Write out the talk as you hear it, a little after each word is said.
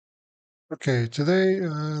Okay, today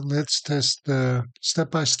let's test the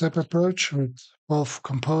step-by-step approach with both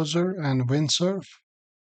Composer and Windsurf.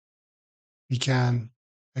 We can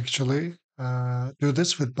actually do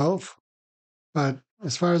this with both, but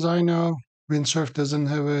as far as I know, Windsurf doesn't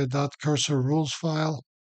have a .cursor rules file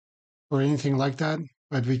or anything like that,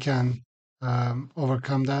 but we can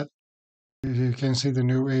overcome that. You can see the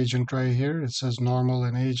new agent right here. It says normal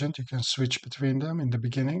and agent. You can switch between them in the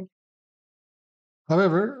beginning.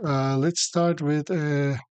 However, let's start with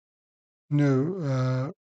a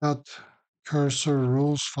new .cursor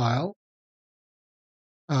rules file.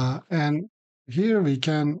 And here we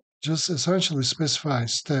can just essentially specify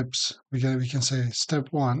steps. We can say step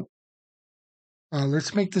one.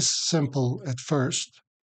 Let's make this simple at first.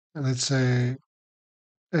 Let's say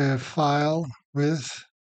a file with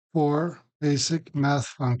 4 basic math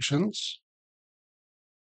functions.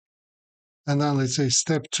 And then let's say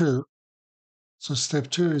step two. So step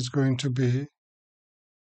two is going to be,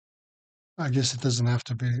 I guess it doesn't have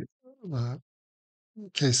to be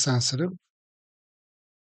case sensitive.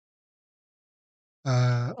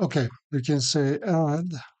 Okay, we can say add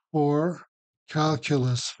 4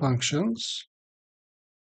 calculus functions,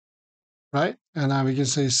 right? And now we can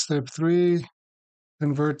say step 3,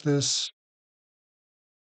 convert this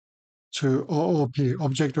to OOP,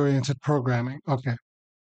 object-oriented programming. Okay,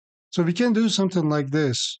 so we can do something like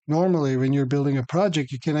this. Normally, when you're building a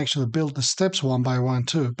project, you can actually build the steps one by one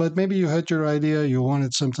too, but maybe you had your idea, you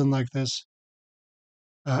wanted something like this.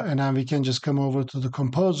 And now we can just come over to the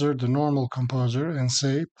composer, the normal composer, and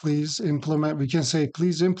say, please implement. We can say,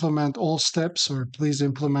 please implement all steps or please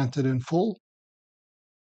implement it in full.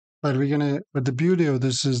 But the beauty of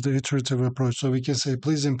this is the iterative approach. So we can say,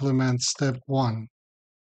 please implement step one.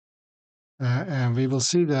 And we will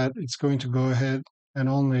see that it's going to go ahead and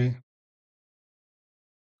only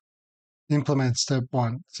implement step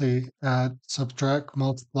one. Say, add, subtract,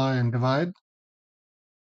 multiply, and divide.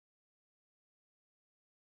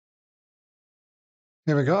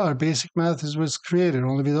 Here we go. Our basic math was created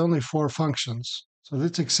with only 4 functions. So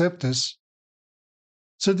let's accept this.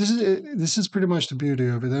 So this is pretty much the beauty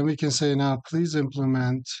of it. Then we can say now, please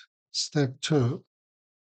implement step 2,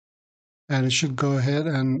 and it should go ahead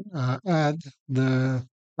and add the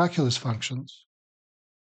calculus functions.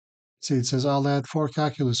 See, it says I'll add 4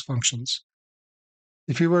 calculus functions.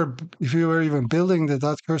 If you were even building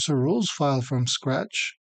the .cursor rules file from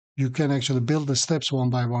scratch, you can actually build the steps one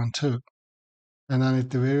by one too. And then at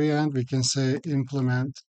the very end, we can say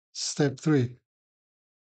implement step 3.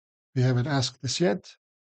 We haven't asked this yet.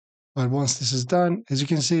 But once this is done, as you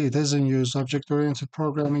can see, it doesn't use object-oriented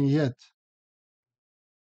programming yet.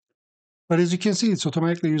 But as you can see, it's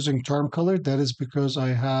automatically using term color. That is because I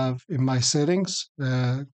have in my settings,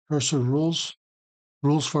 cursor rules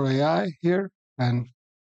for AI here. And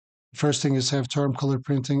the first thing is have term color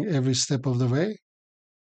printing every step of the way.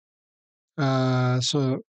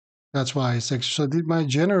 So that's why it's extra. So my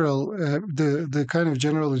general, the kind of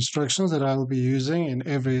general instructions that I will be using in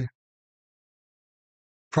every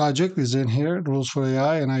project is in here, rules for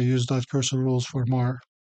AI, and I use .cursor rules for more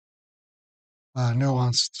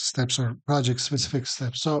nuanced steps or project-specific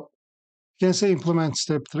steps. So you can say implement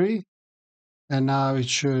step 3, and now it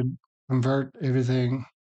should convert everything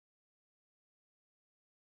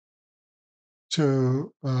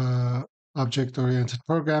to object-oriented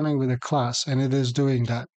programming with a class, and it is doing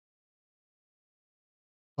that.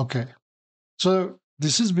 Okay, so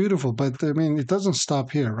this is beautiful, but I mean, it doesn't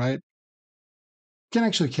stop here, right? We can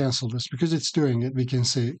actually cancel this because it's doing it. We can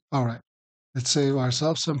say, all right, let's save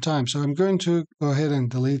ourselves some time. So I'm going to go ahead and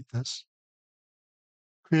delete this,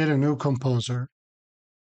 create a new composer.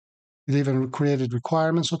 It even created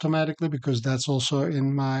requirements automatically because that's also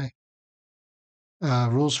in my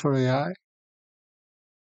rules for AI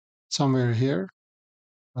somewhere here.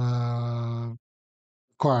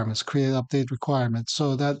 Requirements, create update requirements.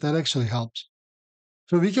 So that actually helps.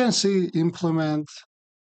 So we can see implement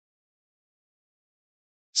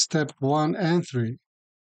step 1 and 3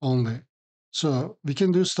 only. So we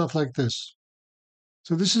can do stuff like this.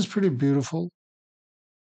 So this is pretty beautiful.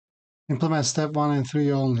 Implement step 1 and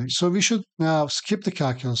 3 only. So we should now skip the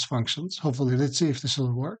calculus functions. Hopefully, let's see if this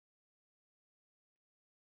will work.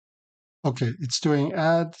 Okay, it's doing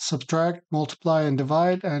add, subtract, multiply, and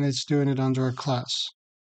divide, and it's doing it under a class.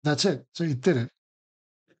 That's it. So it did it.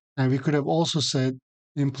 And we could have also said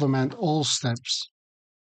implement all steps.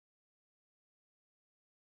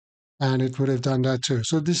 And it would have done that too.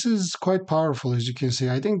 So this is quite powerful, as you can see.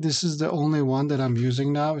 I think this is the only one that I'm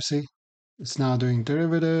using now. See, it's now doing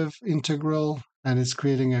derivative, integral, and it's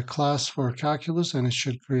creating a class for calculus, and it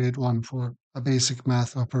should create one for a basic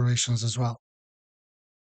math operations as well.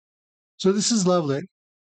 So this is lovely.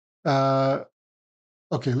 Uh,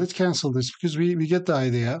 okay, let's cancel this because we get the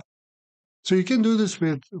idea. So you can do this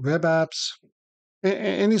with web apps,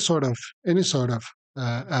 any sort of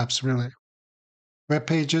apps, really. Web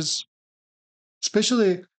pages,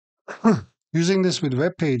 especially using this with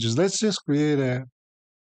web pages. Let's just create a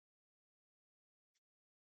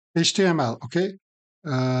HTML, okay?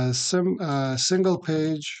 Single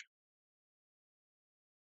page.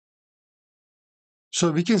 So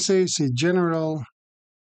we can say general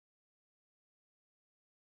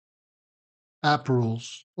app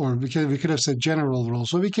rules, or we could have said general rules.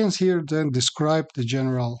 So we can here then describe the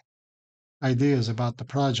general ideas about the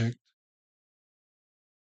project.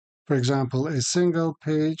 For example, a single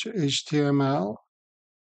page HTML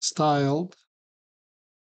styled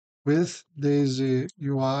with Daisy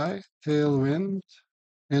UI, Tailwind,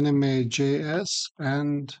 Anime.js,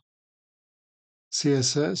 and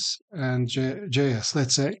CSS and JS,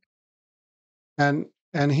 let's say. And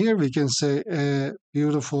here we can say a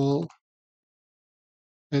beautiful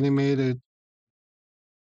animated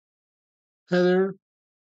header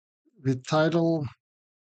with title,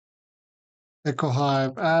 Echo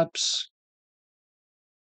Hive apps.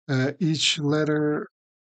 Each letter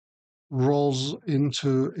rolls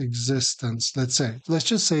into existence. Let's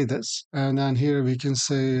just say this. And then here we can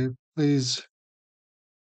say, please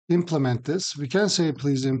implement this. We can say,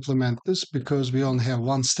 please implement this because we only have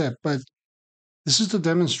one step. But this is to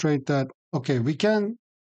demonstrate that, okay, we don't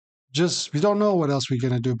know what else we're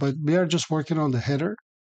going to do, but we are just working on the header.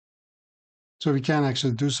 So we can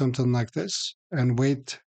actually do something like this and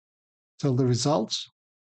wait till the results.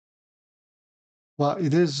 Well,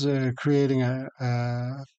 it is creating a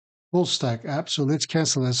full stack app. So let's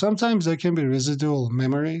cancel it. Sometimes there can be residual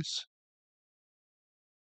memories,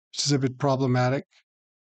 which is a bit problematic.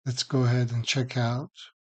 Let's go ahead and check out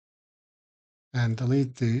and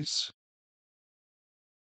delete these.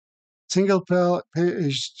 Single page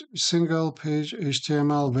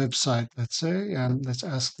HTML website, let's say, and let's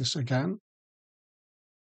ask this again.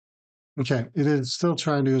 Okay, it is still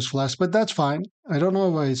trying to use Flash, but that's fine. I don't know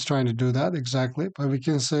why it's trying to do that exactly, but we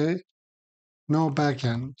can say no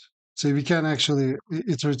backend. So we can actually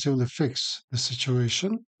iteratively fix the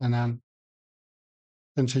situation and then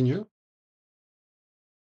continue.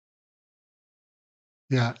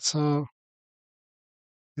 Yeah, so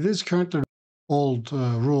it is currently old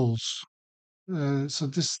rules. So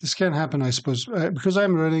this can happen, I suppose, because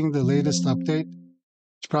I'm running the latest update.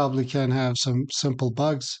 It probably can have some simple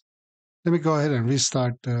bugs. Let me go ahead and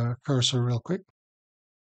restart the cursor real quick.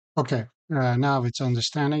 Okay, now it's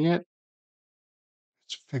understanding it.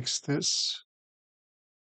 Let's fix this.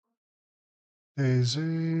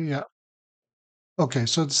 Daisy, yeah. Okay,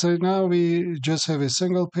 so now we just have a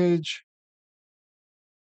single page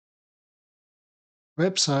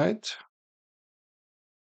website,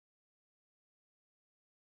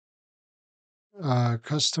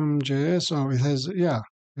 custom JS. Oh, it has, yeah,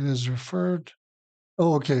 it is referred.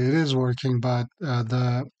 Oh, okay, it is working, but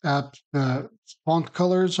the font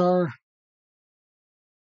colors are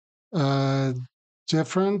uh,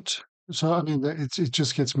 different. So I mean, it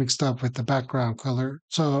just gets mixed up with the background color.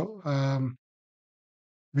 So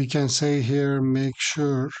we can say here, make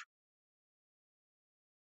sure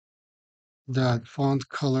that font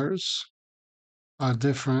colors are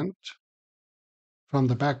different from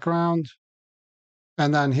the background.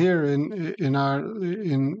 And then here in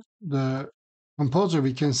the composer,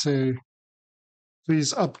 we can say,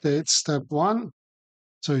 please update step one.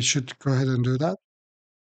 So it should go ahead and do that.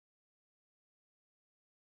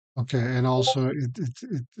 Okay, and also it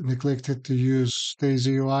neglected to use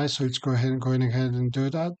Daisy UI, so it's going ahead and do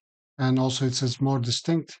that. And also it says more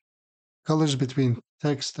distinct colors between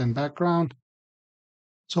text and background.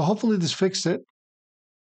 So hopefully this fixed it.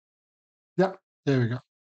 Yeah, there we go.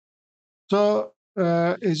 So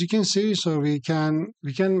as you can see, so we can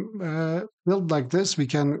build like this. We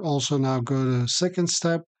can also now go to second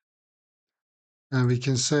step, and we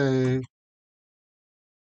can say,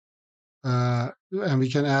 and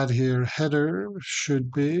we can add here header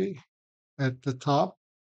should be at the top.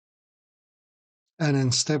 And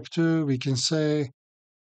in step two, we can say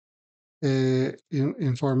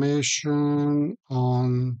information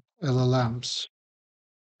on LLMs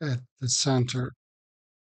at the center,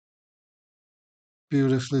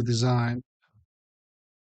 beautifully designed.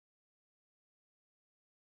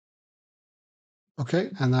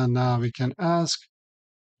 Okay, and then now we can ask,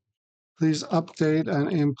 please update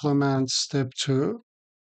and implement step two.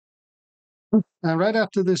 And right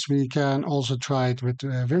after this, we can also try it with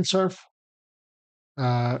Windsurf.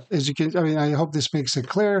 As you can, I mean, I hope this makes it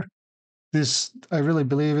clear. This, I really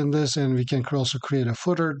believe in this, and we can also create a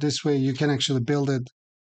footer. This way you can actually build it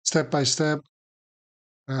step by step.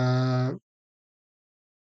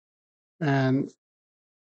 And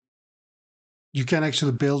you can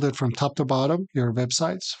actually build it from top to bottom, your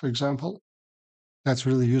websites, for example. That's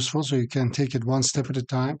really useful. So you can take it one step at a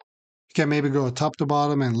time. You can maybe go top to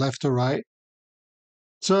bottom and left to right.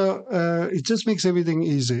 So it just makes everything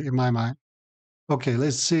easy in my mind. Okay,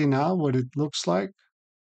 let's see now what it looks like.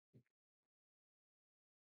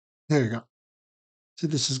 There you go. See,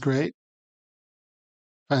 this is great.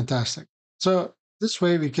 Fantastic. So this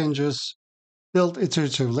way we can just build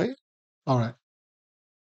iteratively. All right.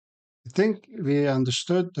 I think we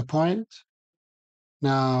understood the point.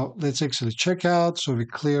 Now let's actually check out. So we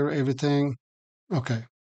clear everything. Okay.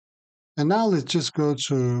 And now let's just go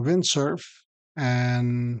to Windsurf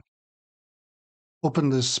and open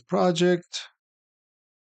this project.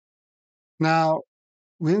 Now,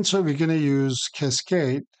 Windsurf, we're going to use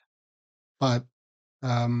Cascade, but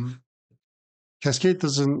Cascade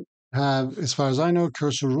doesn't have, as far as I know,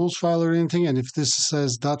 cursor rules file or anything. And if this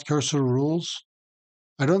says .cursor rules,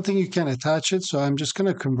 I don't think you can attach it. So I'm just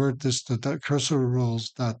going to convert this to .cursor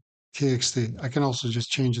rules.txt. I can also just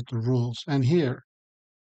change it to rules. And here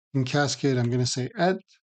in Cascade, I'm going to say add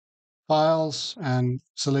files and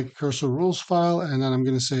select cursor rules file. And then I'm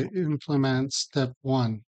going to say implement step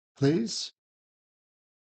 1, please.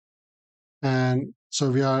 And so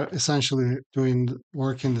we are essentially doing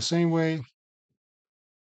work in the same way.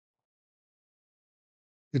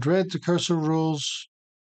 It read the cursor rules.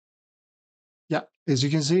 Yeah, as you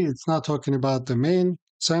can see, it's not talking about the main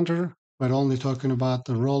center, but only talking about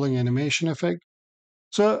the rolling animation effect.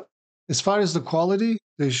 So as far as the quality,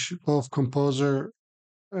 both Composer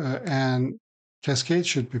and Cascade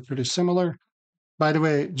should be pretty similar. By the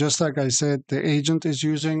way, just like I said, the agent is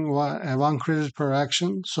using one credit per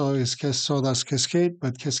action, so does Cascade,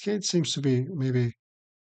 but Cascade seems to be maybe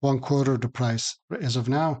 1/4 the price as of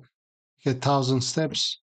now. Get 1,000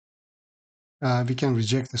 steps. We can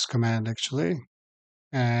reject this command actually.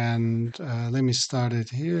 And let me start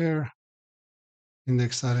it here.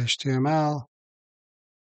 Index.html.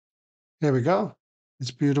 Here we go.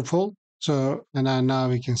 It's beautiful. So, and now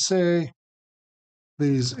we can say,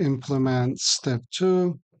 please implement step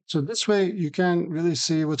 2. So this way you can really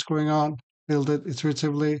see what's going on, build it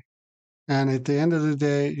iteratively. And at the end of the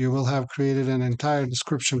day, you will have created an entire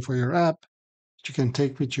description for your app that you can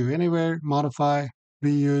take with you anywhere, modify,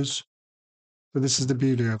 reuse. So this is the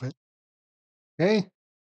beauty of it. Okay.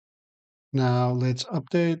 Now let's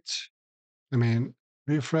update.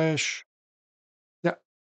 Refresh. Yeah.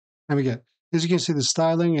 And we get, as you can see, the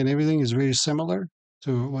styling and everything is very similar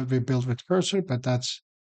to what we built with Cursor, but that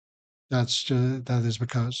is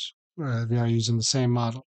because we are using the same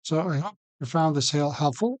model. So I hope you found this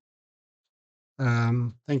helpful.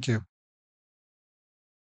 Thank you.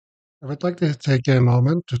 I would like to take a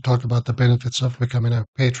moment to talk about the benefits of becoming a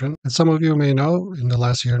patron. As some of you may know, in the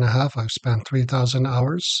last year and a half, I've spent 3,000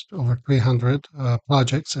 hours, over 300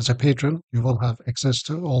 projects as a patron. You will have access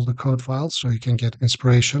to all the code files so you can get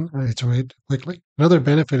inspiration and iterate quickly. Another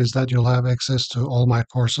benefit is that you'll have access to all my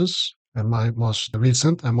courses. And my most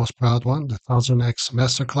recent and most proud one, the 1000x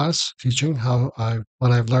Masterclass, teaching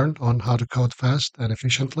what I've learned on how to code fast and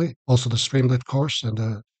efficiently. Also the Streamlit course and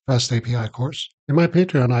the Fast API course. In my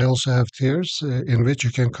Patreon, I also have tiers in which you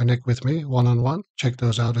can connect with me one-on-one. Check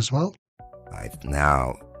those out as well.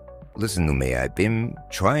 Now, listen to me. I've been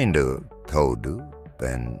trying to code,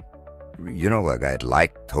 and I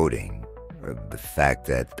like coding. The fact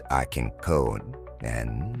that I can code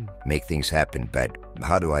and make things happen, but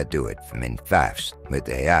how do I do it? Fast with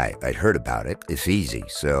AI. I'd heard about it. It's easy.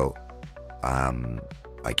 So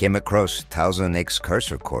I came across 1000x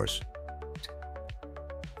Cursor course.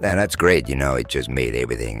 And that's great, it just made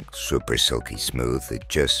everything super silky smooth. It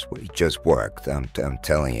just worked. I'm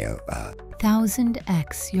telling you.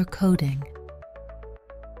 1000x your coding.